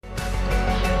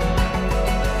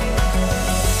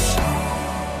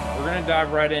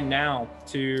dive right in now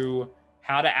to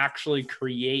how to actually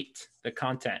create the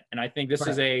content. And I think this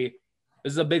is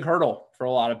a big hurdle for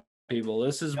a lot of people.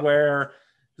 This is where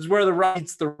the rubber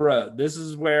meets the road. This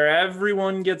is where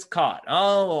everyone gets caught.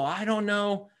 Oh, I don't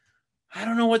know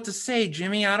what to say,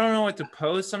 Jimmy. I don't know what to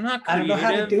post. I'm not creative. I don't know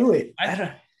how to do it. I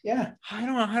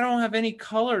don't have any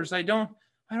colors. I don't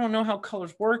know how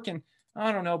colors work. And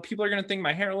I don't know. People are going to think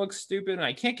my hair looks stupid and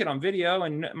I can't get on video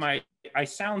and I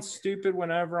sound stupid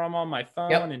whenever I'm on my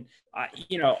phone. Yep. And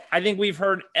I think we've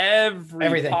heard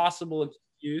everything possible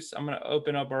excuse. I'm going to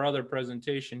open up our other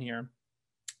presentation here.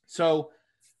 So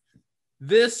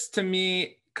this, to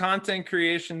me, content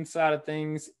creation side of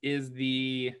things is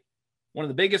one of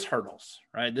the biggest hurdles,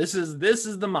 right? This is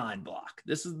the mind block.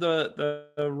 This is the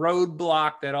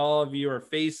roadblock that all of you are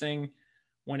facing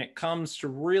when it comes to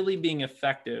really being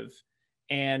effective.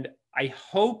 And I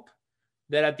hope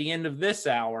that at the end of this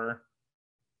hour,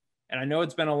 and I know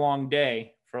it's been a long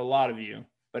day for a lot of you,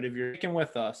 but if you're sticking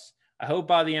with us, I hope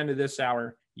by the end of this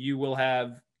hour, you will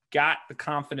have got the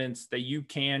confidence that you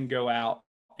can go out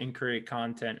and create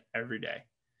content every day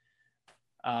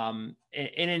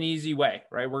in an easy way,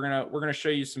 right? We're gonna show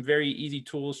you some very easy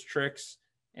tools, tricks,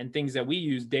 and things that we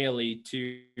use daily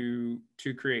to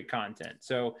create content.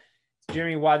 So,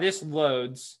 Jimmy, while this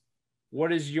loads,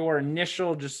 what is your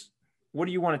initial, what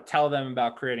do you want to tell them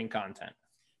about creating content?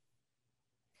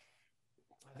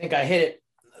 I think I hit it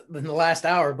in the last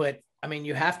hour, but I mean,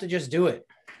 you have to just do it.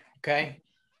 Okay.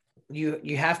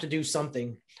 You have to do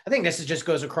something. I think this just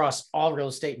goes across all real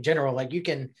estate in general. Like, you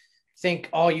can think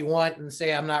all you want and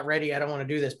say, I'm not ready, I don't want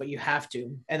to do this, but you have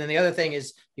to. And then the other thing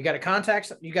is you got to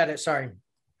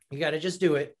just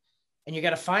do it. And you got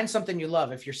to find something you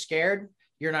love. If you're scared,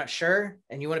 you're not sure,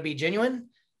 and you want to be genuine,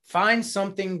 find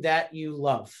something that you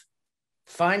love.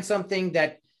 Find something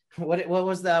that, what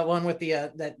was that one with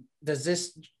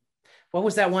what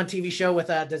was that one TV show with,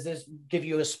 does this give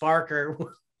you a spark,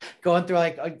 or going through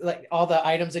like all the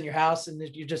items in your house and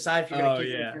you decide if you're going to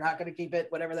keep it, if you're not going to keep it,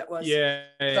 whatever that was.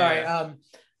 Sorry.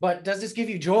 But does this give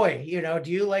you joy?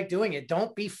 Do you like doing it?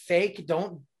 Don't be fake.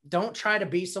 Don't try to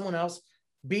be someone else.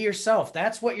 Be yourself.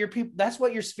 That's what your people, that's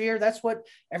what your sphere, that's what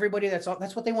everybody, that's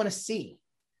what they want to see.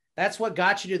 That's what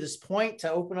got you to this point,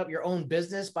 to open up your own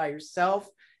business by yourself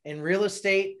in real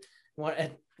estate. One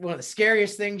of the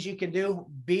scariest things you can do,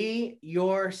 be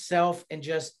yourself, and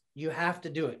you have to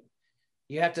do it.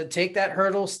 You have to take that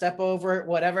hurdle, step over it,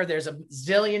 whatever. There's a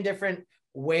zillion different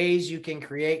ways you can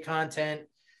create content.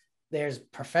 There's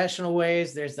professional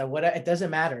ways. There's it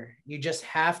doesn't matter. You just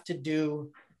have to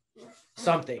do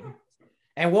something.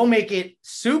 And we'll make it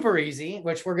super easy,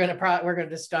 which we're going to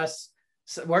discuss.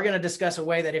 So we're going to discuss a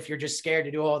way that if you're just scared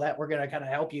to do all that, we're going to kind of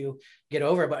help you get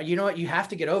over it. But you know what? You have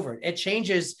to get over it.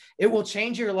 It will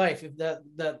change your life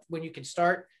when you can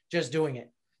start just doing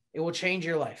it. It will change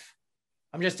your life.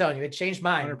 I'm just telling you, it changed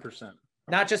mine. 100%.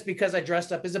 Not just because I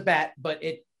dressed up as a bat, but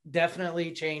it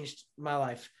definitely changed my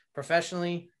life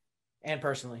professionally and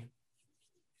personally.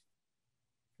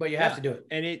 But you have to do it.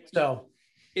 And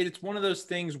it's one of those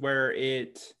things where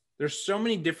there's so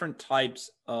many different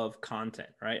types of content,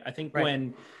 right? I think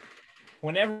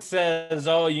whenever it says,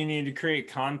 oh, you need to create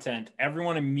content,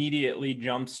 everyone immediately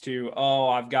jumps to, oh,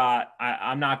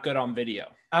 I'm not good on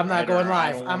video. I'm not going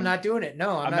live. I'm not doing it.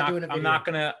 No, I'm not doing a video. I'm not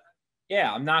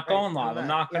going live.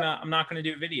 I'm not gonna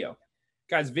do video.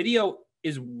 Guys, video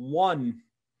is one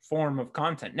form of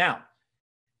content. Now,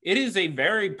 it is a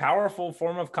very powerful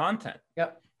form of content.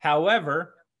 Yep.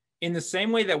 However, in the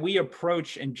same way that we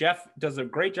approach, and Jeff does a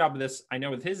great job of this, I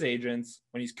know with his agents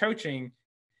when he's coaching,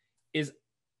 is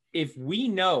if we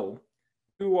know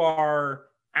who are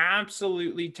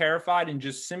absolutely terrified and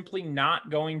just simply not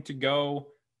going to go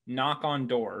knock on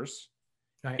doors,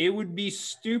 it would be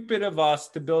stupid of us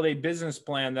to build a business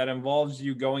plan that involves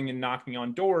you going and knocking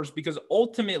on doors, because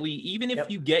ultimately, even if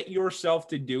you get yourself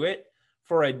to do it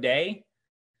for a day,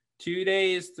 2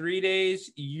 days, 3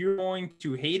 days, you're going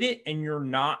to hate it and you're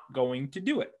not going to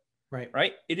do it.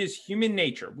 Right? It is human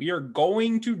nature. We are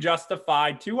going to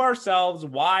justify to ourselves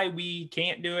why we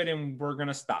can't do it, and we're going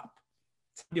to stop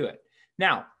to do it.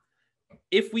 Now,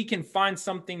 if we can find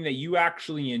something that you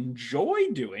actually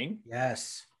enjoy doing,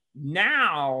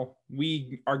 now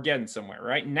we are getting somewhere,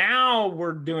 right? Now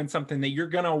we're doing something that you're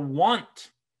going to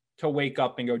want to wake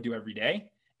up and go do every day.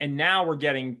 And now we're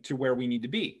getting to where we need to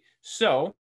be.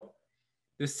 So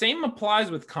the same applies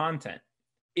with content.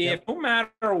 If no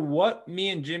matter what me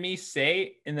and Jimmy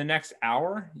say in the next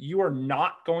hour, you are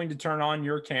not going to turn on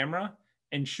your camera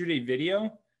and shoot a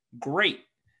video, great.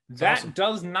 That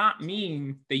does not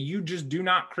mean that you just do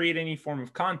not create any form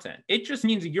of content. It just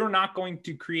means that you're not going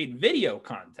to create video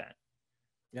content,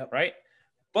 Yep. right?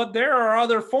 But there are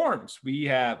other forms. We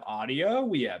have audio,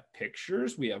 we have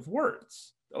pictures, we have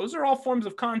words. Those are all forms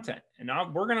of content. And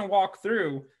we're going to walk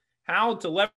through how to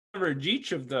leverage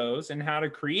each of those and how to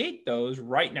create those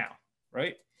right now,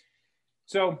 right?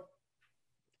 So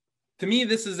to me,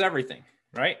 this is everything,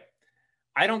 right?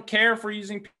 I don't care if we're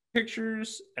using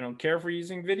pictures. I don't care if we're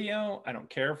using video. I don't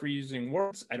care if we're using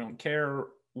words. I don't care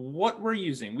what we're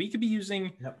using. We could be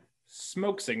using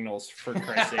smoke signals, for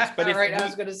Christ's sakes. But right, I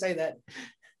was going to say that.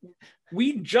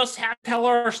 We just have to tell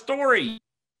our story.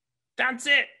 That's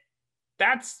it.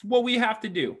 That's what we have to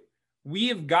do. We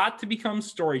have got to become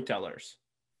storytellers.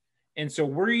 And so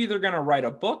we're either going to write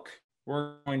a book,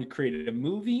 we're going to create a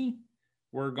movie,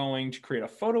 we're going to create a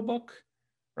photo book,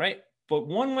 right? But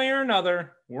one way or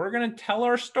another, we're going to tell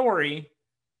our story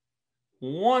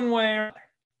one way or another.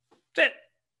 That's it,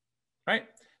 right?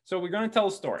 So we're going to tell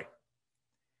a story.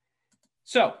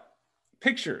 So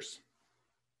pictures.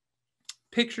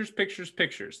 Pictures.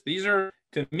 These are,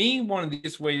 to me, one of the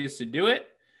easiest ways to do it.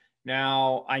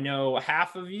 Now, I know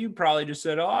half of you probably just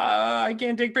said, oh, I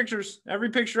can't take pictures. Every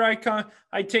picture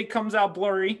I take comes out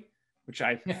blurry, which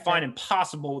I find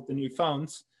impossible with the new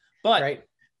phones. But right.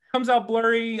 Comes out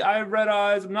blurry. I have red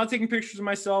eyes. I'm not taking pictures of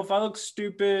myself. I look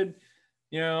stupid.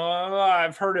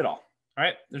 I've heard it all. All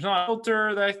right. There's not a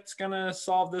filter that's going to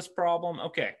solve this problem.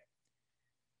 Okay.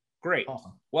 Great.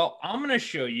 Awesome. Well, I'm going to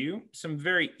show you some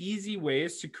very easy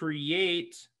ways to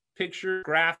create picture,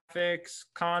 graphics,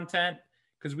 content,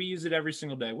 because we use it every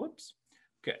single day. Whoops.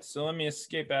 Okay, so let me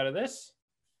escape out of this.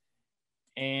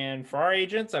 And for our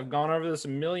agents, I've gone over this a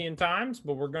million times,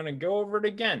 but we're going to go over it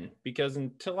again, because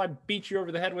until I beat you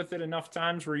over the head with it enough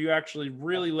times where you actually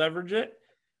really leverage it,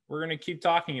 we're going to keep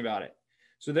talking about it.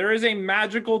 So there is a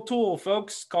magical tool,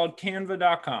 folks, called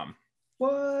canva.com.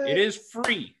 What? It is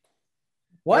free.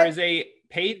 What? There's a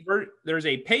paid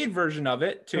version of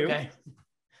it too. Okay.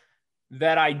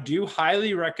 That I do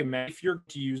highly recommend if you're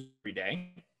to use every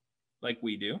day, like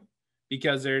we do,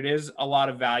 because there is a lot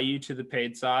of value to the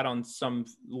paid side on some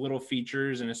little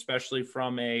features, and especially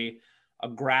from a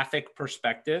graphic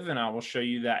perspective. And I will show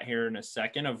you that here in a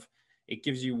second. It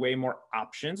gives you way more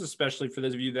options, especially for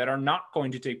those of you that are not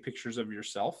going to take pictures of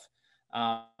yourself.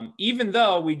 Even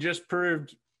though we just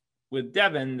proved with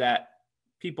Devin that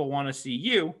people want to see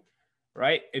you.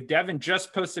 Right? If Devin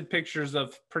just posted pictures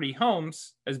of pretty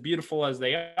homes, as beautiful as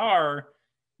they are,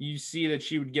 you see that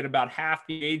she would get about half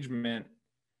the engagement,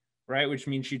 right? Which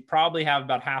means she'd probably have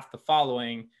about half the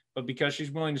following. But because she's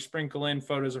willing to sprinkle in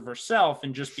photos of herself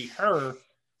and just be her,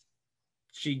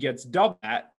 she gets double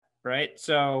that, right?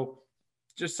 So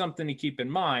just something to keep in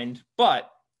mind.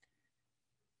 But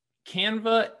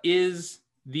Canva is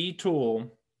the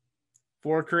tool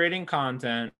for creating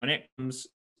content when it comes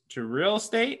to real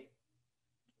estate,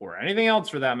 or anything else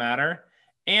for that matter.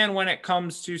 And when it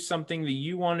comes to something that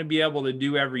you want to be able to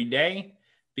do every day,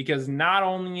 because not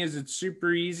only is it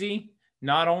super easy,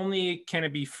 not only can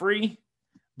it be free,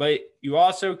 but you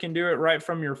also can do it right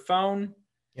from your phone.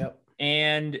 Yep.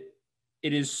 And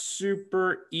it is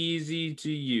super easy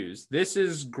to use. This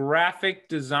is graphic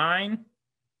design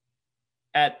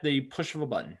at the push of a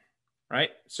button, right?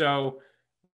 So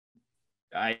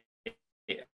I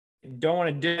don't want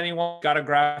to do anyone got a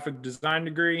graphic design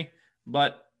degree,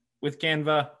 but with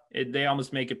Canva, they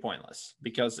almost make it pointless,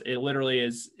 because it literally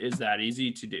is that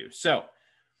easy to do. So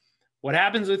what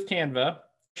happens with Canva,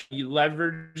 you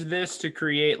leverage this to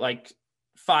create like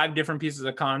 5 different pieces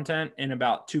of content in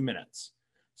about 2 minutes.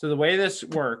 So the way this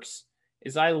works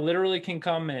is I literally can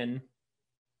come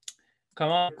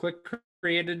on, click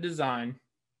create a design.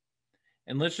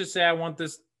 And let's just say I want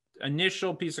this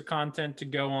initial piece of content to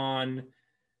go on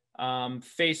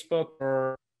Facebook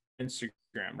or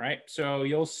Instagram, right? So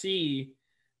you'll see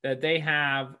that they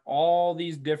have all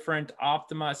these different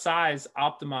optimized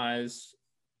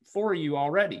for you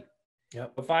already.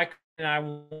 Yep. If I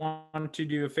want to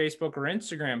do a Facebook or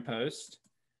Instagram post,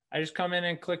 I just come in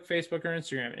and click Facebook or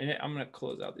Instagram, and I'm going to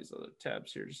close out these other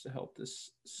tabs here just to help this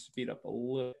speed up a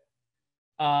little.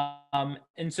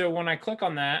 And so when I click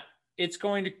on that, it's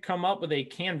going to come up with a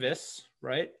canvas,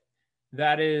 right?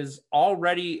 That is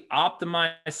already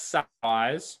optimized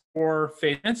size for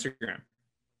Facebook and Instagram.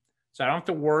 So I don't have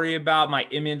to worry about my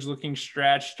image looking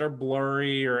stretched or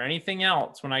blurry or anything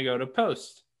else when I go to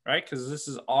post, right? Because this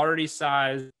is already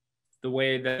sized the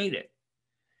way that I need it.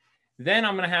 Then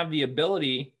I'm going to have the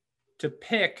ability to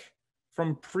pick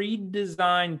from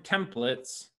pre-designed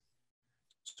templates.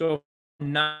 So if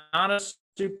I'm not a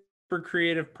super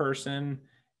creative person,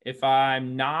 if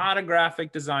I'm not a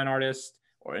graphic design artist,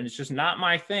 and it's just not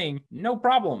my thing, no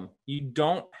problem. You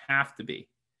don't have to be.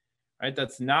 right?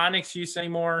 That's not an excuse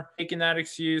anymore. Taking that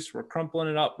excuse, we're crumpling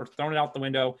it up, we're throwing it out the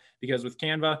window, because with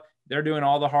Canva, they're doing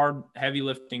all the hard, heavy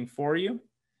lifting for you.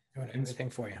 Doing everything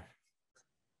for you.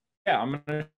 Yeah, I'm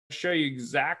going to show you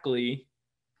exactly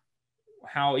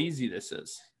how easy this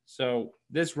is. So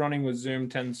this running with Zoom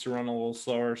tends to run a little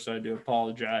slower, so I do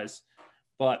apologize.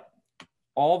 But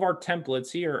all of our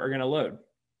templates here are going to load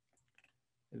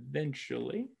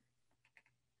eventually.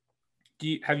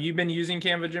 Have you been using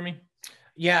Canva, Jimmy?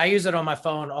 Yeah, I use it on my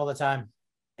phone all the time.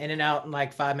 In and out in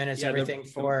like 5 minutes, Yeah, everything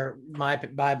for my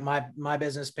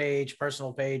business page,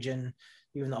 personal page, and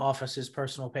even the office's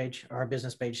personal page or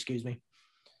business page, excuse me.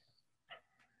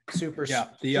 Super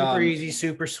easy,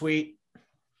 super sweet.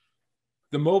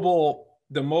 The mobile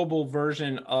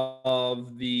version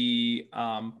of the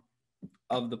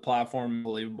platform,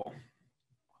 unbelievable.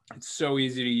 It's so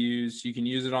easy to use. You can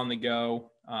use it on the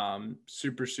go.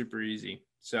 Super easy.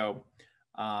 So,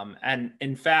 and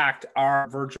in fact, our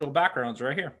virtual backgrounds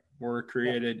right here were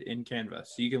created in Canva.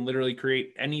 So you can literally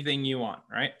create anything you want,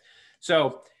 right?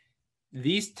 So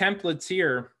these templates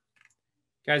here,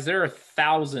 guys, there are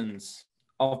thousands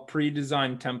of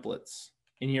pre-designed templates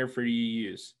in here for you to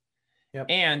use. Yep.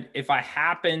 And if I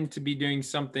happen to be doing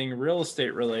something real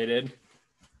estate related,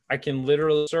 I can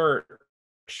literally search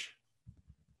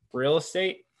real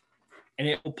estate and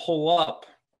it will pull up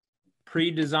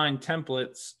pre-designed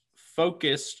templates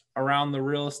focused around the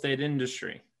real estate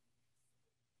industry.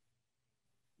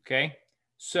 Okay.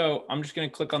 So I'm just going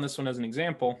to click on this one as an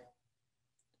example.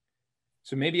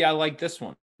 So maybe I like this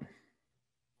one.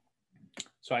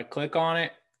 So I click on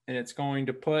it and it's going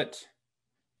to put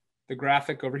the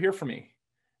graphic over here for me.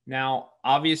 Now,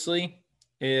 obviously,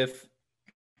 if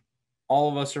all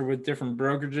of us are with different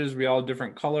brokerages, we all have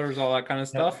different colors, all that kind of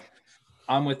stuff. Yep.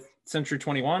 I'm with Century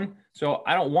 21. So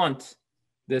I don't want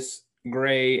this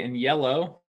gray and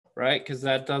yellow, right? Because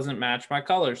that doesn't match my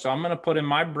color. So I'm going to put in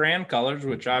my brand colors,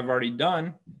 which I've already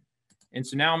done. And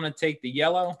so now I'm going to take the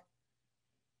yellow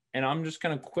and I'm just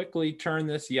going to quickly turn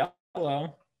this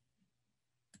yellow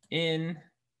in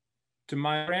to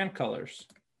my brand colors.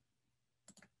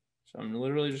 So I'm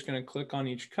literally just going to click on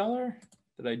each color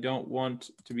that I don't want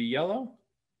to be yellow.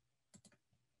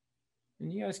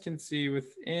 And you guys can see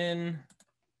within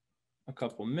a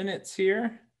couple minutes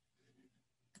here,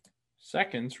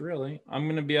 seconds really, I'm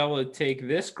going to be able to take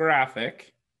this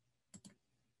graphic,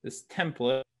 this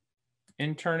template,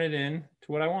 and turn it in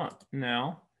to what I want.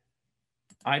 Now,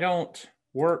 I don't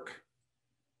work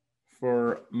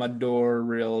for Mador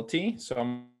Realty, so I'm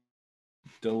going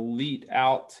to delete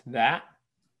out that.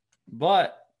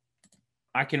 But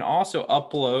I can also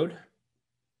upload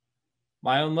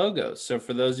my own logos. So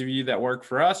for those of you that work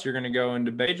for us, you're going to go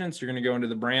into Agents, you're going to go into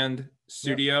the brand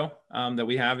studio that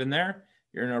we have in there.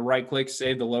 You're going to right click,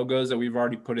 save the logos that we've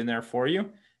already put in there for you.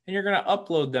 And you're going to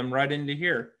upload them right into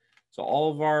here. So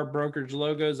all of our brokerage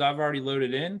logos I've already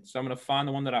loaded in. So I'm going to find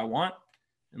the one that I want.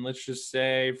 And let's just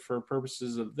say for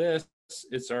purposes of this,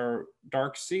 it's our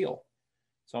dark seal.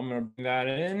 So I'm going to bring that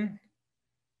in.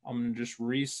 I'm going to just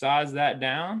resize that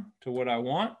down to what I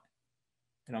want.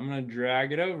 And I'm going to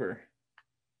drag it over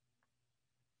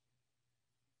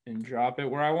and drop it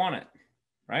where I want it,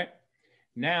 right?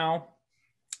 Now,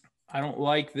 I don't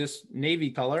like this navy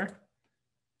color,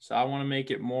 so I want to make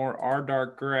it more our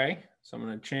dark gray. So I'm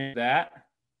going to change that.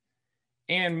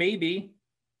 And maybe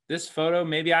this photo,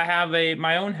 maybe I have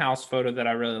my own house photo that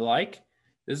I really like.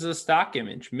 This is a stock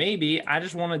image. Maybe I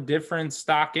just want a different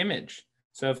stock image.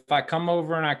 So if I come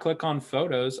over and I click on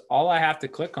photos, all I have to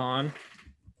click on,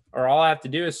 or all I have to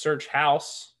do is search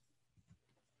house.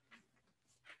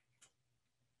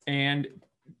 And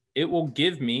it will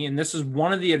give me, and this is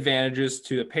one of the advantages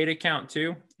to a paid account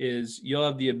too, is you'll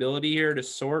have the ability here to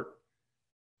sort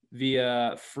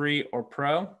via free or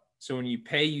pro. So when you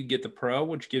pay, you get the pro,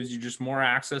 which gives you just more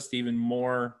access to even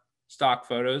more stock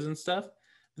photos and stuff.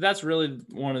 But that's really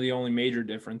one of the only major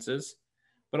differences.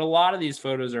 But a lot of these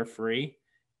photos are free.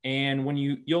 And when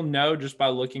you'll know just by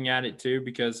looking at it too,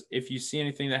 because if you see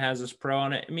anything that has this pro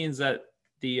on it, it means that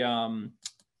the,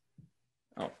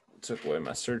 oh, took away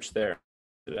my search there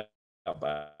out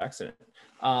by accident.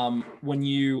 When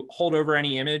you hold over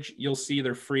any image, you'll see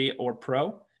either free or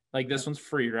pro. Like this one's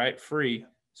free, right? Free.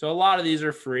 So a lot of these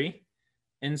are free.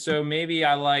 And so maybe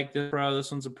I like this pro,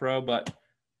 this one's a pro, but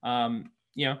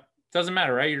you know, it doesn't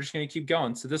matter, right? You're just going to keep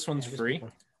going. So this one's free.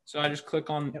 So I just click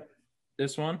on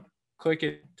this one, click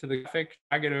it to the graphic,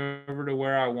 drag it over to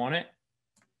where I want it,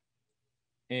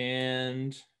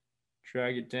 and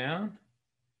drag it down.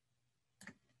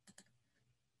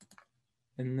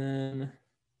 And then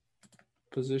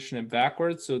position it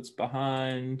backwards so it's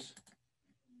behind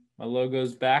My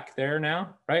logo's back there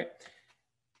now, right?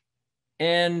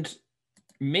 And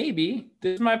maybe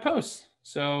this is my post.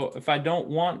 So if I don't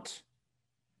want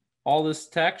all this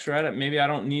text, right? Maybe I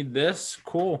don't need this.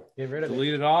 Cool. Get rid of it.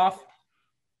 Delete it off.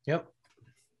 Yep.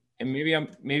 And maybe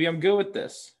I'm good with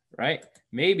this, right?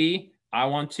 Maybe I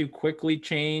want to quickly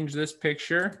change this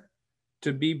picture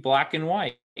to be black and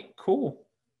white. Cool.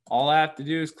 All I have to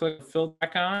do is click fill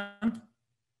back on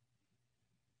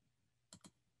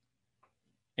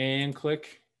and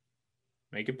click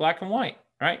make it black and white,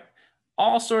 right?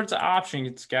 All sorts of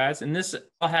options, guys. And this is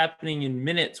all happening in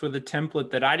minutes with a template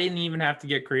that I didn't even have to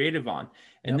get creative on.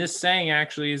 And this saying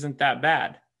actually isn't that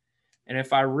bad. And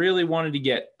if I really wanted to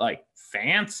get like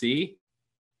fancy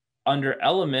under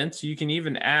elements, you can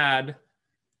even add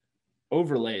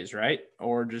overlays, right?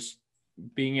 Or just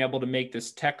being able to make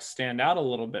this text stand out a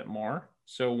little bit more.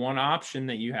 So one option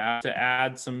that you have to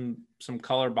add some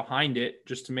color behind it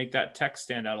just to make that text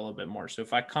stand out a little bit more. So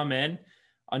if I come in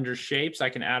under shapes, I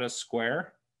can add a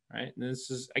square, right? And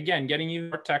this is, again, getting you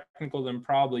more technical than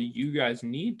probably you guys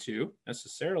need to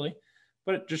necessarily,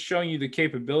 but just showing you the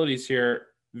capabilities here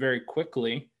very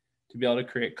quickly to be able to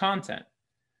create content.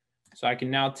 So I can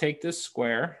now take this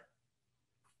square,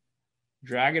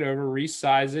 drag it over,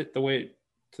 resize it the way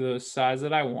to the size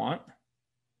that I want.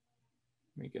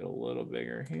 Make it a little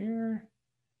bigger here.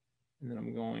 And then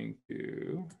I'm going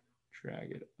to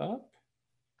drag it up.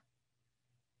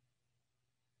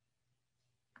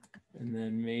 And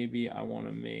then maybe I want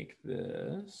to make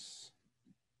this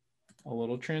a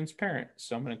little transparent.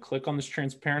 So I'm going to click on this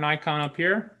transparent icon up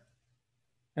here,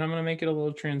 and I'm going to make it a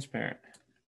little transparent.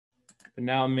 But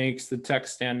now it makes the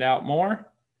text stand out more.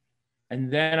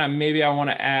 And then maybe I want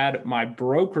to add my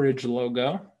brokerage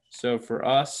logo. So for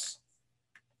us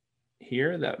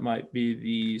here, that might be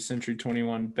the Century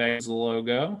 21 Bags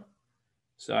logo.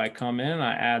 So I come in,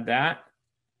 I add that,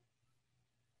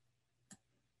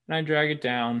 and I drag it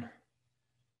down.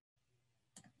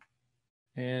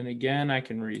 And again, I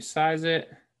can resize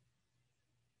it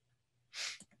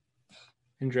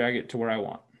and drag it to where I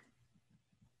want.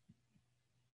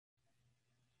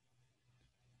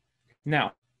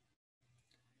 Now,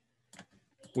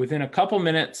 within a couple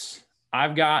minutes,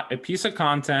 I've got a piece of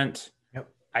content. Yep.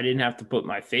 I didn't have to put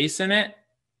my face in it.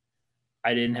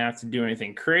 I didn't have to do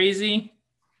anything crazy.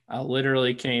 I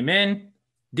literally came in,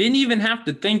 didn't even have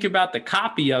to think about the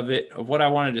copy of it, of what I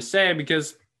wanted to say,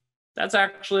 because that's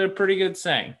actually a pretty good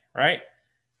saying, right?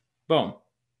 Boom,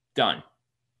 done.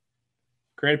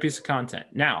 Create a piece of content.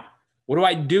 Now, what do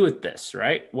I do with this,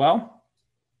 right? Well,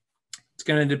 it's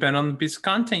going to depend on the piece of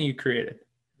content you created.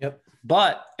 Yep.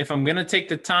 But if I'm going to take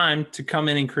the time to come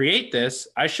in and create this,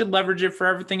 I should leverage it for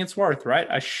everything it's worth, right?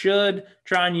 I should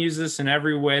try and use this in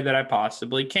every way that I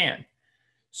possibly can.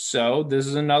 So this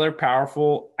is another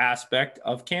powerful aspect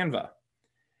of Canva.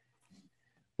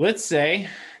 Let's say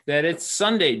that it's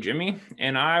Sunday, Jimmy,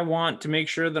 and I want to make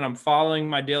sure that I'm following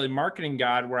my daily marketing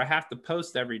guide where I have to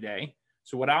post every day.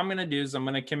 So what I'm going to do is I'm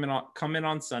going to come in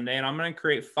on Sunday, and I'm going to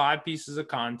create 5 pieces of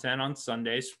content on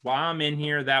Sundays while I'm in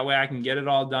here. That way I can get it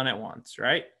all done at once,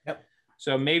 right? Yep.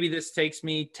 So maybe this takes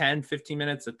me 10, 15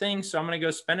 minutes a thing. So I'm going to go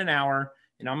spend an hour,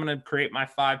 and I'm going to create my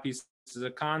 5 pieces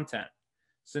of content.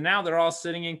 So now they're all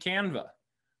sitting in Canva.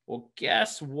 Well,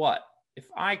 guess what? If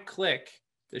I click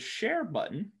the share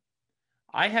button,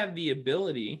 I have the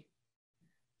ability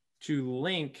to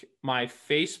link my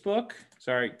Facebook,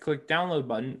 click download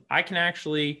button. I can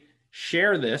actually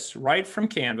share this right from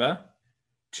Canva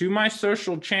to my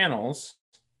social channels.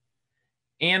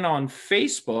 And on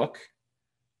Facebook,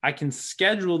 I can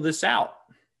schedule this out.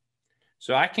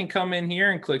 So I can come in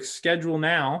here and click schedule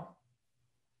now,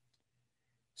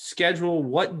 schedule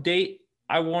what date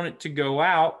I want it to go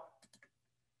out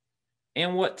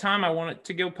and what time I want it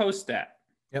to go post at.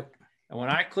 Yep. And when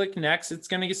I click next, it's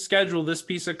going to schedule this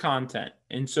piece of content.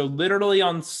 And so literally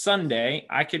on Sunday,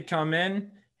 I could come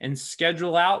in and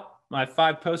schedule out my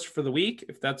 5 posts for the week,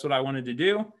 if that's what I wanted to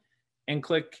do, and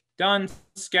click done,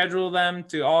 schedule them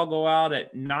to all go out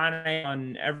at 9 a.m.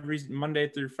 on every Monday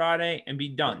through Friday and be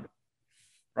done,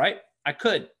 right? I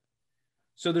could.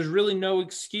 So there's really no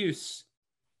excuse.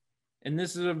 And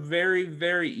this is a very,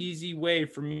 very easy way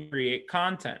for me to create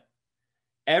content.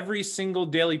 Every single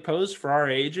daily post for our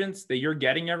agents that you're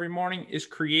getting every morning is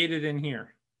created in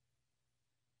here.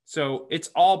 So it's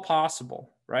all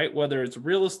possible, right? Whether it's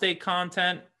real estate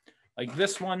content like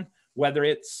this one, whether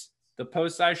it's the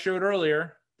post I showed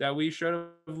earlier that we showed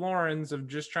of Lauren's of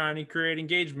just trying to create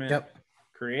engagement, Yep.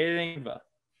 creating Canva,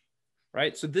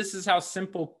 right? So this is how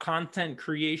simple content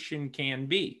creation can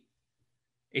be.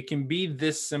 It can be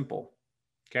this simple,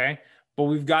 okay? but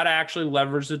we've got to actually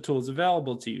leverage the tools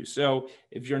available to you. So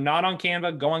if you're not on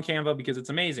Canva, go on Canva because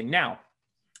it's amazing. Now,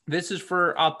 this is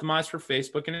for optimized for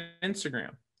Facebook and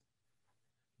Instagram.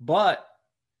 But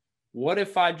what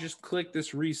if I just click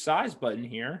this resize button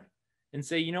here and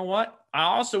say, you know what? I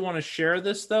also want to share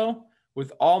this though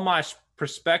with all my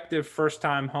prospective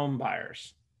first-time home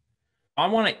buyers. I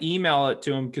want to email it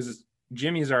to them because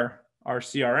Jimmy's our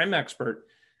CRM expert.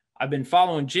 I've been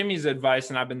following Jimmy's advice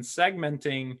and I've been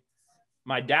segmenting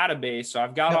my database. So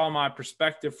I've got all my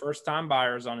prospective first-time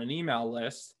buyers on an email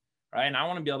list, right? And I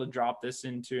want to be able to drop this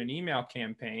into an email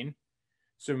campaign.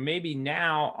 So maybe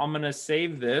now I'm going to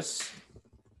save this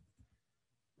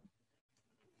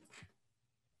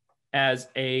as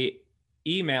a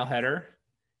email header,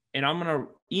 and I'm going to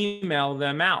email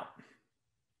them out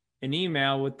an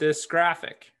email with this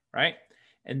graphic, right?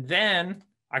 And then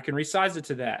I can resize it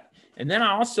to that. And then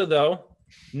I also, though,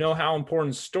 know how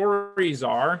important stories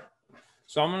are.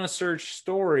 So I'm going to search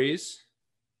stories,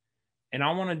 and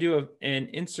I want to do an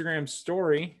Instagram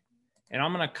story, and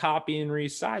I'm going to copy and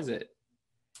resize it.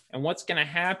 And what's going to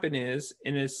happen is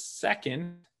in a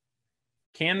second,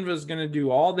 Canva is going to do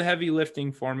all the heavy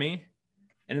lifting for me,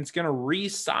 and it's going to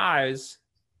resize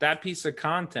that piece of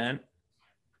content.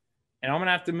 And I'm going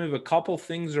to have to move a couple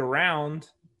things around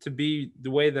to be the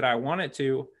way that I want it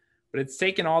to, but it's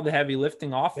taken all the heavy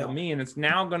lifting off of me. And it's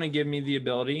now going to give me the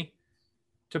ability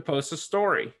to post a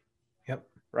story.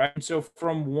 Right. And so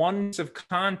from one piece of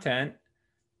content,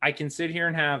 I can sit here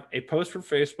and have a post for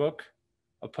Facebook,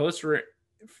 a post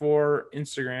for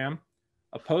Instagram,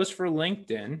 a post for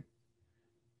LinkedIn,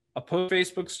 a post for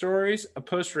Facebook stories, a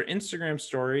post for Instagram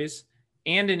stories,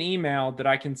 and an email that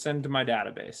I can send to my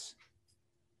database.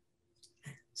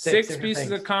 Six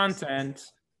pieces of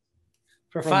content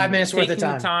for 5 minutes worth of time.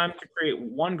 Taking the time to create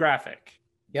one graphic.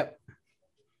 Yep.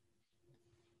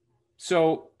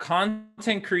 So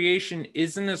content creation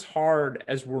isn't as hard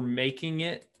as we're making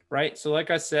it, right? So like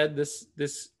I said,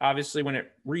 this obviously when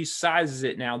it resizes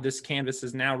it now, this canvas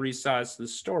is now resized to the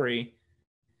story.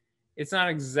 It's not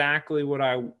exactly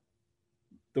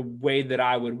the way that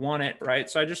I would want it, right?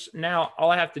 So now all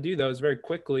I have to do though is very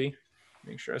quickly,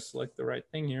 make sure I select the right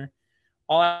thing here.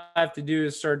 All I have to do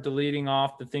is start deleting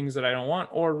off the things that I don't want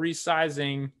or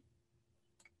resizing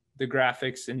the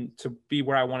graphics and to be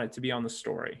where I want it to be on the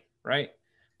story, right?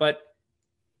 But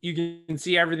you can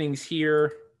see everything's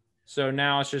here. So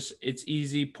now it's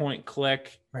easy, point,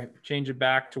 click, right? Change it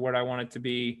back to what I want it to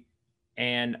be.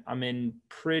 And I'm in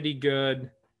pretty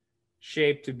good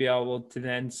shape to be able to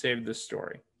then save the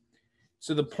story.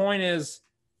 So the point is,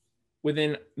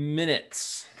 within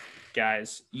minutes,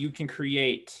 guys, you can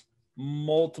create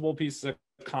multiple pieces of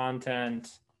content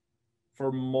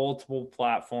for multiple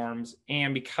platforms.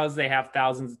 And because they have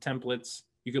thousands of templates,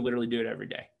 you could literally do it every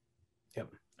day. Yep.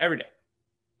 Every day.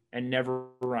 And never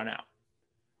run out.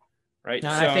 Right. No,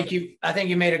 so, I think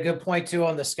you made a good point too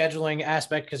on the scheduling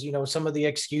aspect, because some of the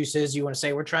excuses you want to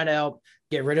say, we're trying to help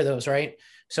get rid of those, right?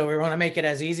 So we want to make it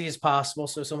as easy as possible.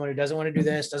 So someone who doesn't want to do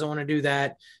this, doesn't want to do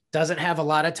that, doesn't have a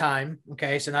lot of time.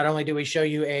 Okay. So not only do we show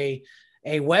you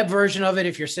a web version of it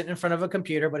if you're sitting in front of a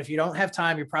computer, but if you don't have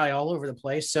time, you're probably all over the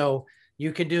place. So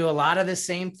you can do a lot of the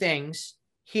same things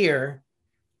here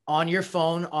on your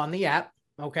phone, on the app.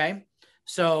 Okay.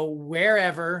 So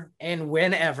wherever and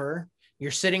whenever you're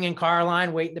sitting in car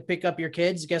line waiting to pick up your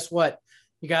kids, guess what?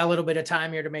 You got a little bit of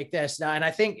time here to make this. Now, and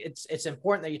I think it's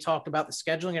important that you talked about the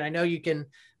scheduling, and I know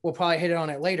we'll probably hit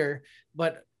on it later,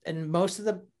 but in most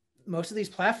of these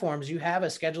platforms, you have a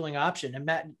scheduling option.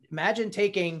 Imagine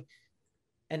taking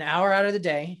an hour out of the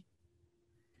day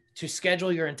to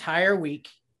schedule your entire week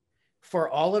for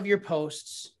all of your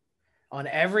posts on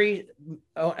every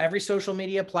social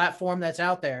media platform that's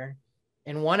out there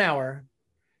in 1 hour.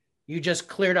 You just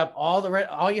cleared up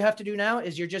all you have to do now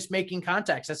is you're just making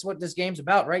contacts. That's what this game's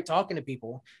about, right? Talking to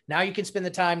people. Now you can spend the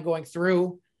time going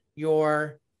through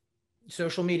your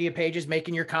social media pages,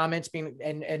 making your comments,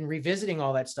 and revisiting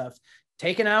all that stuff.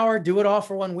 Take an hour, do it all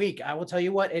for 1 week. I will tell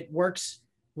you what, it works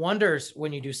wonders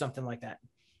when you do something like that.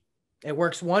 It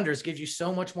works wonders, gives you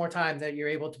so much more time that you're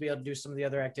able to be able to do some of the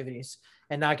other activities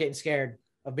and not getting scared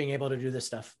of being able to do this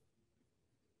stuff.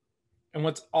 And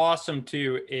what's awesome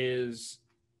too is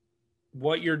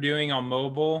what you're doing on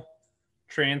mobile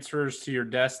transfers to your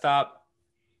desktop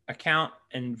account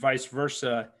and vice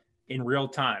versa in real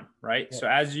time, right? Yeah. So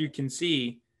as you can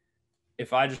see,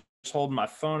 if I just hold my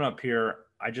phone up here,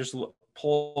 I just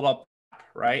pulled up,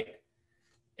 right?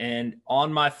 And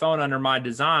on my phone under my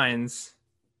designs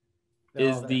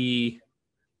is the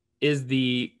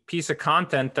piece of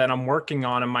content that I'm working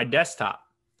on in my desktop.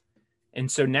 And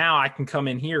so now I can come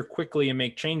in here quickly and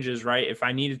make changes, right? If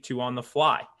I needed to on the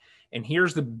fly. And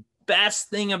here's the best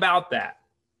thing about that,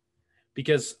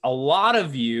 because a lot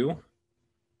of you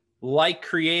like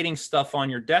creating stuff on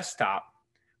your desktop,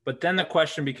 but then the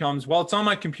question becomes, well, it's on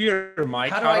my computer,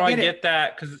 Mike. How do I get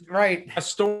that? Because right, a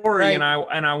story and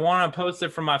I want to post it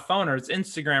from my phone, or it's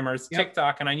Instagram or it's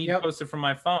TikTok, and I need to post it from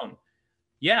my phone.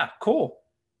 Yeah, cool.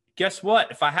 Guess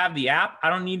what? If I have the app, I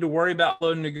don't need to worry about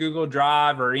loading to Google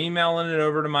Drive or emailing it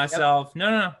over to myself.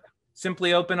 No.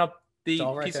 Simply open up the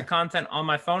piece of content on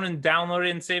my phone and download it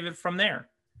and save it from there.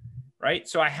 Right?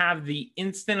 So I have the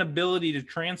instant ability to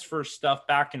transfer stuff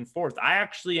back and forth. I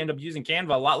actually end up using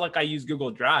Canva a lot like I use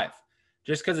Google Drive,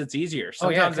 just because it's easier.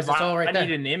 Sometimes if I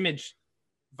need an image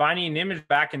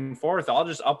back and forth, I'll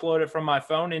just upload it from my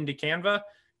phone into Canva,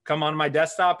 come on my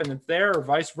desktop, and it's there, or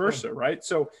vice versa, right?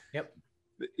 So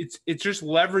it's just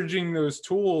leveraging those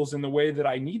tools in the way that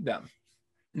I need them.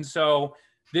 And so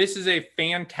this is a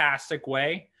fantastic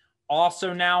way.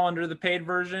 Also now under the paid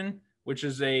version, which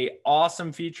is a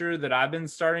awesome feature that I've been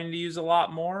starting to use a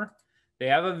lot more, they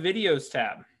have a videos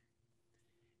tab.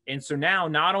 And so now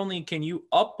not only can you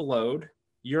upload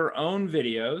your own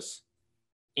videos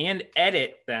and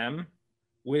edit them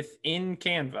within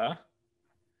Canva,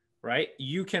 right?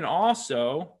 You can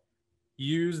also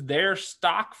use their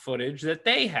stock footage that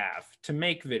they have to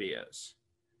make videos.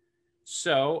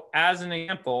 So as an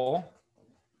example,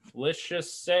 let's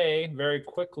just say very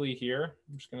quickly here,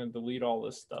 I'm just going to delete all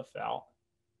this stuff out.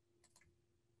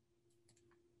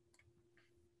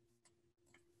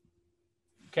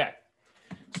 Okay.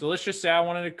 So let's just say I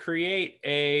wanted to create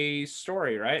a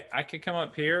story, right? I could come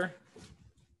up here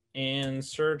and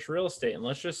search real estate, and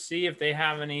let's just see if they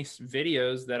have any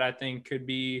videos that I think could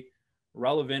be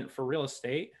relevant for real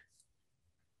estate.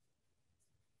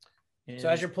 So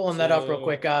as you're pulling that up real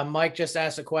quick, Mike just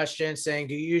asked a question saying,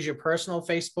 do you use your personal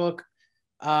Facebook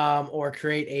or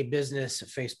create a business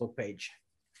Facebook page?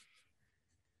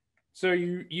 So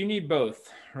you need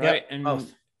both, right? Yep, and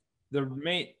both.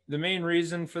 The main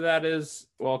reason for that is,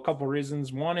 well, a couple of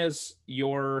reasons. One is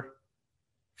your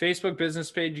Facebook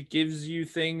business page gives you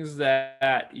things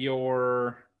that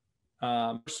your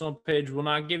personal page will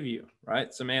not give you,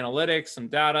 right? Some analytics, some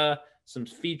data, some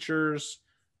features,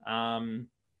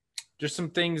 just some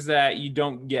things that you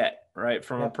don't get, right,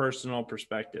 from a personal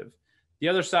perspective. The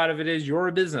other side of it is you're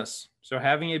a business. So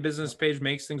having a business page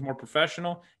makes things more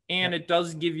professional, and it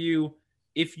does give you,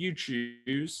 if you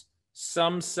choose,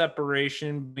 some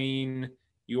separation between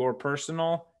your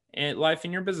personal life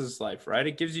and your business life, right?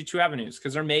 It gives you two avenues,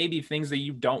 because there may be things that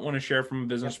you don't want to share from a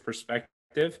business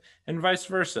perspective and vice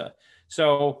versa.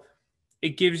 So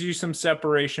it gives you some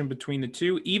separation between the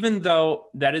two, even though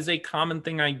that is a common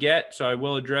thing I get. So I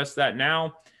will address that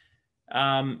now.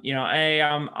 Hey,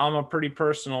 I'm a pretty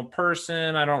personal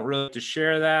person. I don't really have to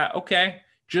share that. Okay.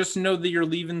 Just know that you're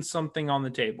leaving something on the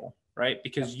table, right?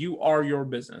 Because you are your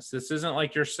business. This isn't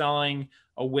like you're selling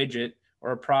a widget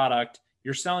or a product.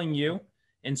 You're selling you.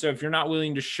 And so if you're not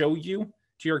willing to show you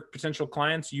to your potential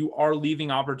clients, you are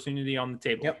leaving opportunity on the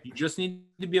table. You just need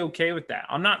to be okay with that.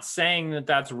 I'm not saying that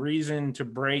that's reason to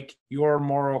break your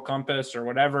moral compass or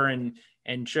whatever and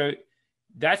show.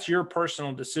 That's your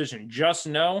personal decision. Just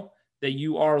know that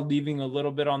you are leaving a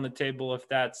little bit on the table if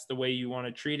that's the way you want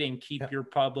to treat it, and keep your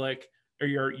public or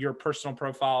your personal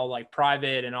profile like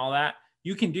private and all that.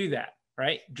 You can do that,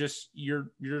 right?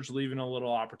 You're just leaving a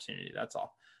little opportunity. That's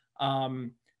all.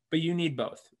 But you need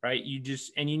both, right?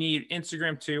 And you need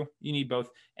Instagram too. You need both.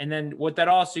 And then what that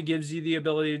also gives you the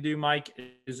ability to do, Mike,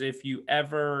 is if you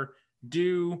ever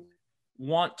do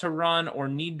want to run or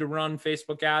need to run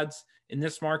Facebook ads in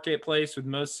this marketplace with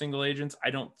most single agents, I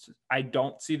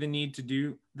don't see the need to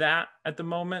do that at the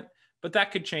moment, but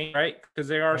that could change, right? Because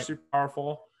they are super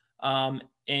powerful. And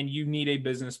you need a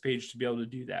business page to be able to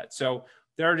do that. So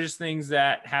there are just things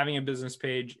that having a business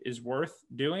page is worth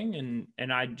doing. And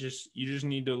you just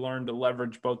need to learn to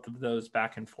leverage both of those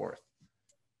back and forth.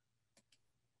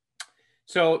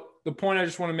 So the point I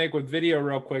just want to make with video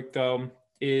real quick though,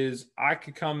 is I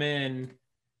could come in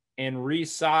and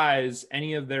resize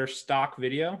any of their stock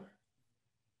video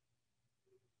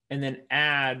and then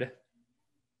add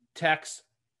text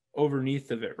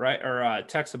underneath of it, right? Or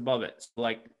text above it. So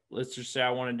like, let's just say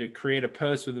I wanted to create a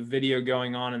post with a video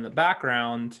going on in the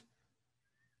background.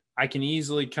 I can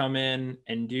easily come in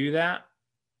and do that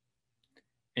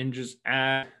and just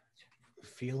add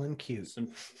feeling cute.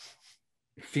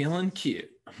 Feeling cute.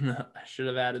 I should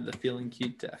have added the feeling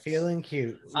cute text. Feeling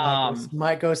cute.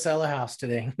 Might go sell a house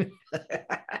today.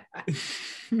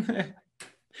 Hey,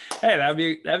 that'd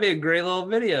be a great little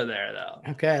video there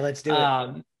though. Okay, let's do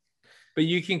it. But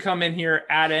you can come in here,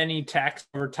 add any text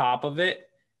over top of it,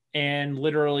 and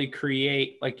literally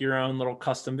create like your own little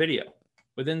custom video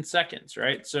within seconds,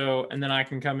 right? So, and then I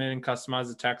can come in and customize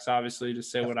the text, obviously, to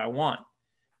say what I want.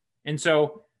 And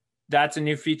so that's a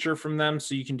new feature from them.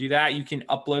 So you can do that. You can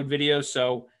upload videos.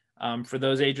 So for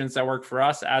those agents that work for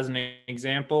us, as an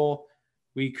example,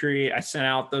 I sent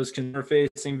out those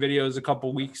consumer-facing videos a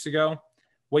couple weeks ago.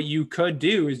 What you could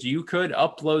do is you could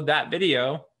upload that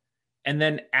video and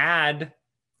then add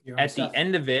at the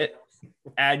end of it,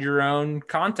 add your own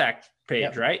contact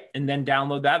page, right? And then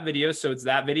download that video. So it's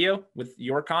that video with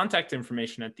your contact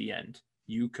information at the end.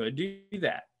 You could do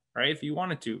that, right? If you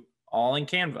wanted to, all in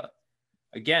Canva.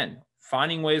 Again,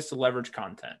 finding ways to leverage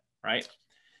content, right?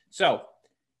 So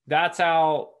that's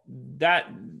how that,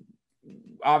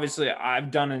 obviously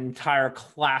I've done entire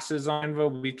classes on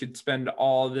Canva. We could spend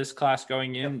all of this class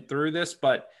going in through this,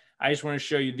 but I just want to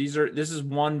show you this is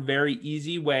one very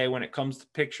easy way when it comes to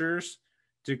pictures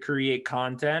to create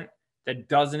content that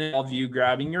doesn't involve you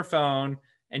grabbing your phone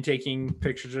and taking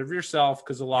pictures of yourself,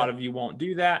 because a lot of you won't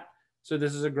do that. So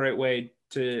this is a great way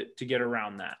to get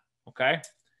around that. Okay.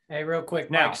 Hey, real quick,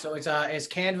 Mike. Now, so is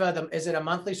Canva, is it a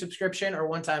monthly subscription or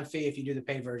one-time fee if you do the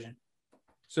paid version?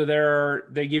 So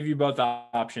they give you both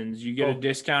options. You get a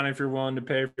discount if you're willing to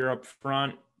pay for your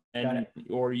upfront,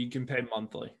 or you can pay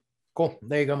monthly. Cool.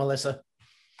 There you go, Melissa.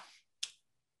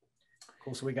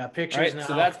 Cool. So we got pictures now.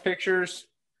 So that's pictures.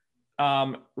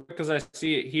 Because I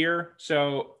see it here.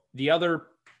 So the other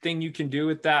thing you can do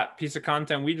with that piece of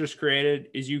content we just created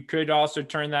is you could also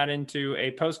turn that into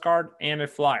a postcard and a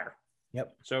flyer.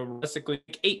 Yep. So realistically,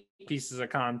 8 pieces of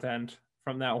content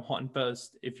from that one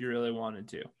post if you really wanted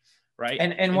to. Right.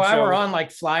 And while we're on like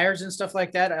flyers and stuff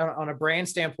like that, on a brand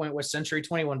standpoint with Century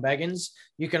 21 Beggins,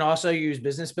 you can also use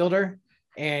Business Builder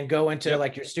and go into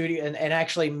like your studio and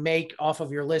actually make off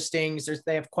of your listings.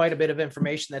 They have quite a bit of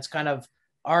information that's kind of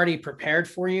already prepared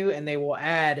for you, and they will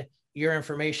add your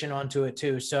information onto it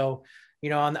too. So,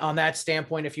 on that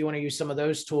standpoint, if you want to use some of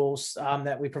those tools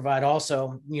that we provide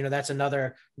also, that's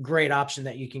another great option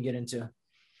that you can get into.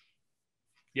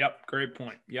 Yep. Great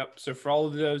point. Yep. So for all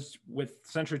of those with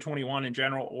Century 21 in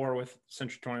general, or with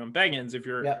Century 21 Beggins, if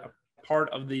you're a part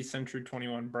of the Century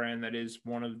 21 brand, that is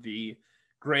one of the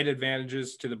great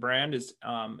advantages to the brand is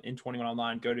in 21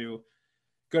 Online, go to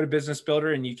Business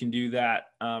Builder, and you can do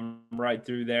that right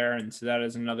through there. And so that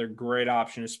is another great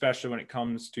option, especially when it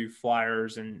comes to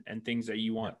flyers and things that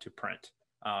you want to print.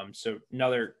 So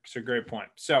great point.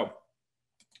 So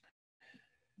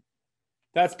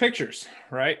that's pictures,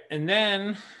 right? And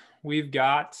then we've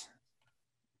got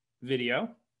video.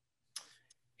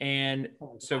 And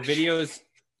so video is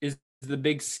the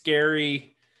big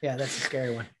scary. Yeah, that's a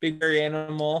scary one. Big scary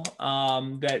animal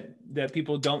that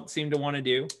people don't seem to want to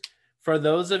do. For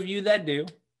those of you that do,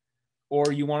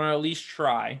 or you want to at least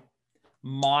try,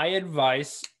 my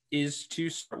advice is to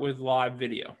start with live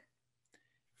video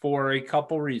for a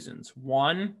couple reasons.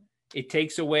 One, it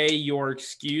takes away your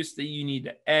excuse that you need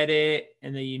to edit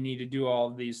and that you need to do all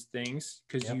of these things,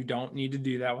 because you don't need to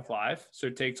do that with live. So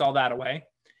it takes all that away.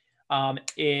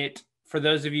 For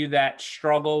those of you that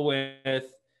struggle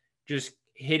with just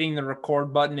hitting the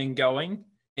record button and going,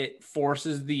 it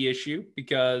forces the issue,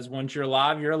 because once you're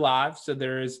live, you're live. So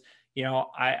there is,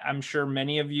 I'm sure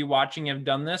many of you watching have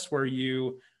done this, where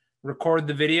you record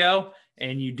the video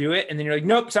and you do it, and then you're like,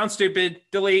 nope, sounds stupid,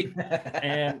 delete.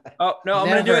 And oh no, I'm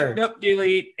gonna do it, nope,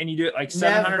 delete. And you do it like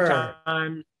 700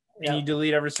 times, and you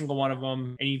delete every single one of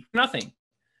them, and you nothing.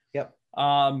 Yep.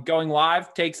 Going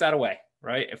live takes that away,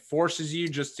 right? It forces you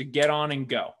just to get on and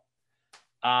go.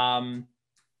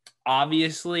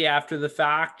 Obviously, after the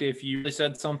fact, if you really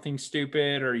said something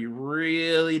stupid or you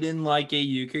really didn't like it,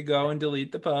 you could go and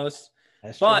delete the post.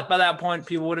 But by that point,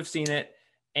 people would have seen it.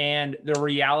 And the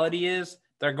reality is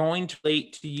they're going to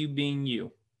relate to you being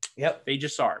you. Yep. They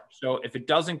just are. So if it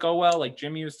doesn't go well, like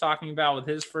Jimmy was talking about with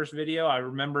his first video, I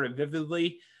remember it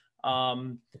vividly.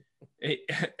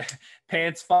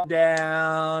 Pants fall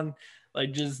down.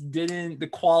 Like, just didn't, the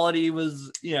quality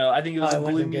was, I think it was a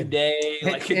gloomy day.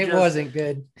 Like it wasn't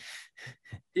good.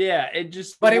 Yeah, it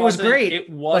just, but it was great. It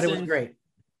wasn't, but it was great.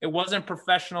 It wasn't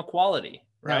professional quality,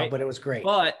 right? No, but it was great.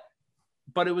 But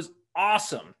it was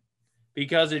awesome,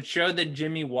 because it showed that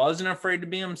Jimmy wasn't afraid to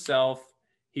be himself.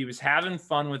 He was having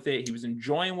fun with it. He was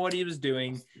enjoying what he was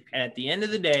doing. And at the end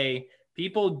of the day,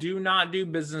 people do not do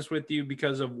business with you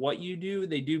because of what you do.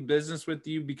 They do business with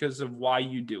you because of why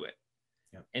you do it.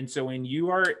 Yep. And so when you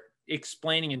are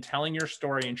explaining and telling your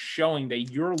story and showing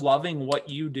that you're loving what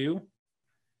you do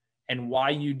and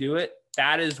why you do it,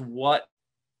 that is what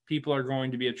people are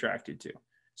going to be attracted to.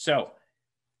 So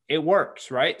it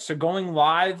works, right? So going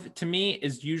live to me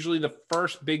is usually the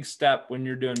first big step when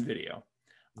you're doing video.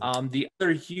 The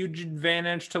other huge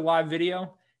advantage to live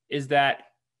video is that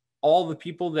all the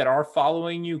people that are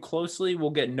following you closely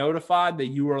will get notified that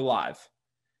you are live.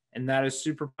 And that is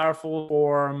super powerful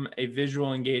from a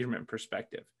visual engagement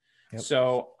perspective. Yep.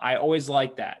 So I always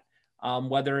like that.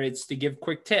 Whether it's to give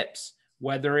quick tips,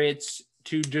 whether it's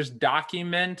to just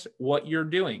document what you're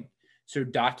doing. So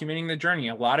documenting the journey.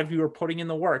 A lot of you are putting in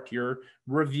the work. You're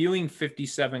reviewing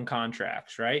 57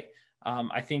 contracts, right?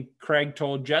 I think Craig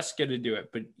told Jessica to do it,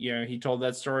 but he told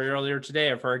that story earlier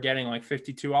today of her getting like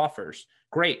 52 offers.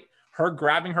 Great. Her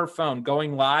grabbing her phone,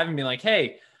 going live and being like,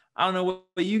 hey, I don't know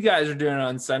what you guys are doing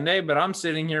on Sunday, but I'm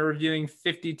sitting here reviewing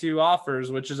 52 offers,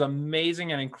 which is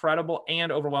amazing and incredible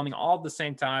and overwhelming all at the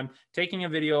same time. Taking a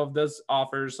video of those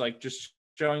offers, like just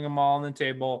showing them all on the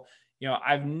table.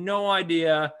 I have no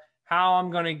idea how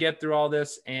I'm going to get through all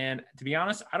this. And to be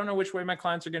honest, I don't know which way my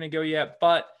clients are going to go yet,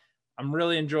 but I'm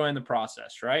really enjoying the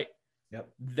process, right? Yep.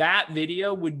 That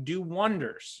video would do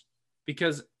wonders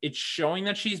because it's showing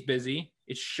that she's busy.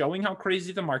 It's showing how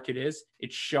crazy the market is.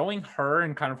 It's showing her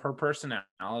and kind of her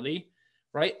personality,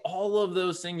 right? All of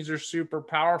those things are super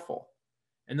powerful.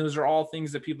 And those are all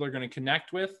things that people are going to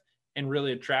connect with and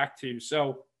really attract to.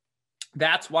 So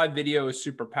that's why video is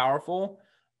super powerful.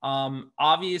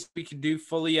 Obviously, we could do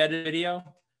fully edited video,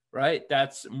 right?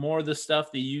 That's more the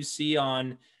stuff that you see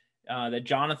on that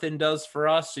Jonathan does for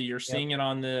us. So you're seeing it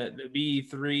on the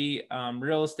VE3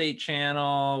 real estate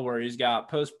channel where he's got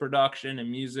post-production and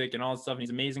music and all that stuff. And he's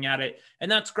amazing at it. And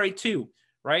that's great too,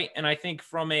 right? And I think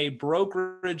from a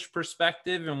brokerage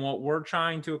perspective and what we're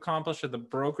trying to accomplish at the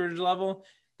brokerage level,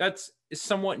 that's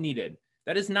somewhat needed.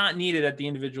 That is not needed at the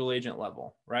individual agent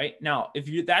level, right? Now,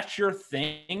 if that's your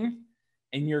thing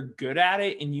and you're good at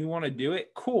it and you want to do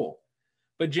it, cool.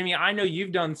 But Jimmy, I know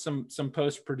you've done some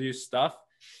post-produced stuff.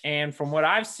 And from what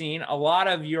I've seen, a lot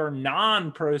of your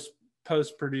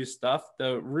non-post-produced stuff,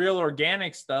 the real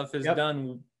organic stuff is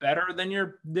done better than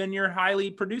your highly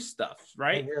produced stuff,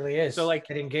 right? It really is. So like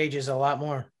it engages a lot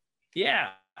more. Yeah.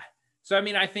 So, I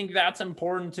mean, I think that's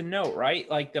important to note, right?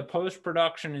 Like the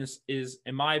post-production is,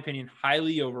 in my opinion,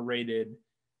 highly overrated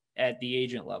at the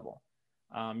agent level.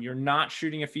 You're not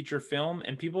shooting a feature film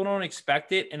and people don't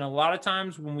expect it. And a lot of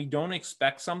times when we don't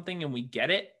expect something and we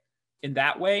get it in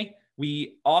that way,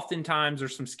 we oftentimes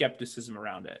there's some skepticism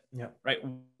around it, right?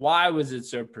 Why was it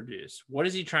so produced? What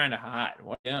is he trying to hide?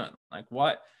 What, like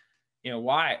what,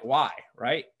 why,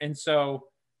 right? And so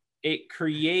it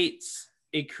creates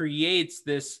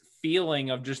this feeling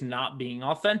of just not being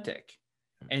authentic,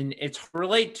 and it's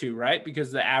relate to, right?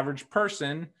 Because the average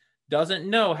person doesn't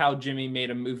know how Jimmy made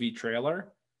a movie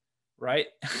trailer, right?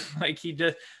 Like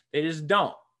they just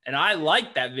don't. And I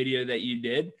like that video that you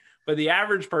did. But the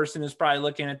average person is probably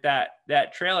looking at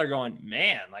that trailer going,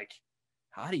 man, like,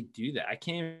 how did he do that?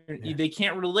 They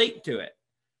can't relate to it,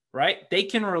 right? They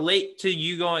can relate to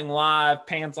you going live,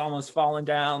 pants almost falling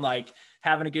down, like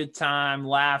having a good time,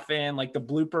 laughing, like the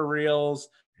blooper reels.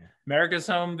 America's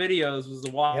Home Videos was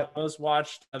the most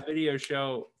watched video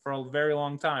show for a very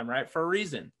long time, right? For a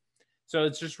reason. So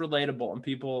it's just relatable and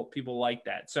people like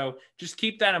that. So just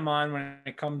keep that in mind when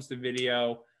it comes to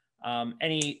video.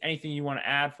 Anything you want to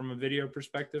add from a video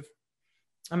perspective?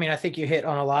 I mean, I think you hit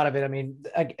on a lot of it. I mean,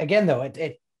 again, though,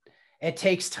 it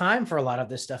takes time for a lot of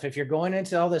this stuff. If you're going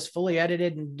into all this fully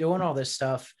edited and doing all this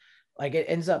stuff, like it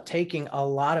ends up taking a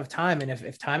lot of time. And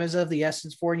if time is of the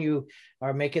essence for you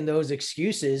are making those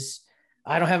excuses,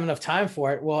 I don't have enough time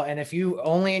for it. Well, and if you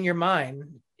only in your mind,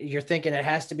 you're thinking it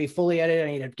has to be fully edited,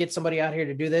 I need to get somebody out here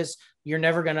to do this, you're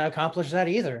never going to accomplish that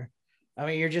either. I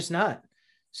mean, you're just not.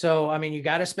 So, I mean, you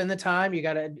got to spend the time, you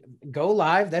got to go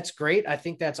live. That's great. I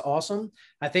think that's awesome.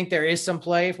 I think there is some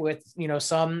play with,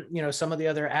 some of the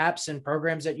other apps and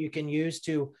programs that you can use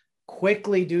to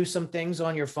quickly do some things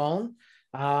on your phone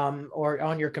or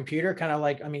on your computer. Kind of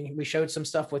like, I mean, we showed some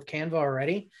stuff with Canva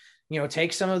already,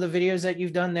 take some of the videos that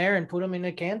you've done there and put them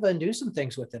into Canva and do some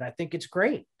things with it. I think it's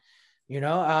great.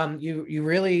 You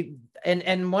really,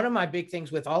 and one of my big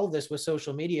things with all of this with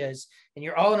social media is, and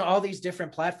you're all on all these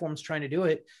different platforms trying to do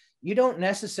it, you don't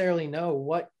necessarily know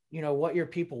what your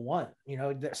people want.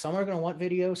 Some are going to want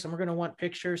video, some are going to want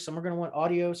pictures, some are going to want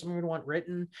audio, some are going to want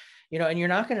written, and you're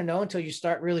not going to know until you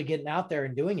start really getting out there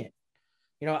and doing it.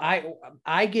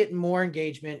 I get more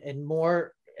engagement and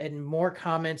more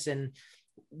comments, and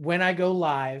when I go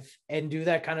live and do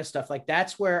that kind of stuff, like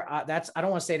that's where I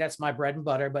don't want to say that's my bread and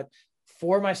butter, but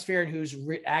for my sphere and who's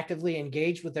actively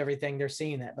engaged with everything, they're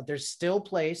seeing that. But there's still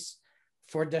place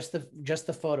for just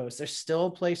the photos. There's still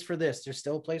a place for this. There's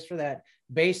still a place for that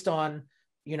based on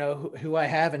who I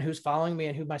have and who's following me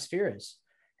and who my sphere is.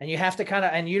 And you have to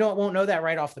and you won't know that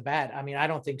right off the bat. I mean, I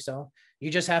don't think so. You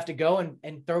just have to go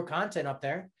and throw content up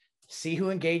there, see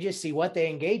who engages, see what they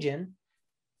engage in,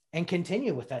 and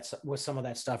continue with some of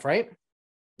that stuff, right?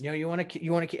 You want to,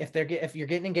 if you're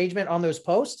getting engagement on those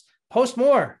posts, post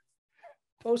more,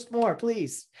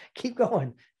 please. Keep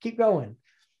going.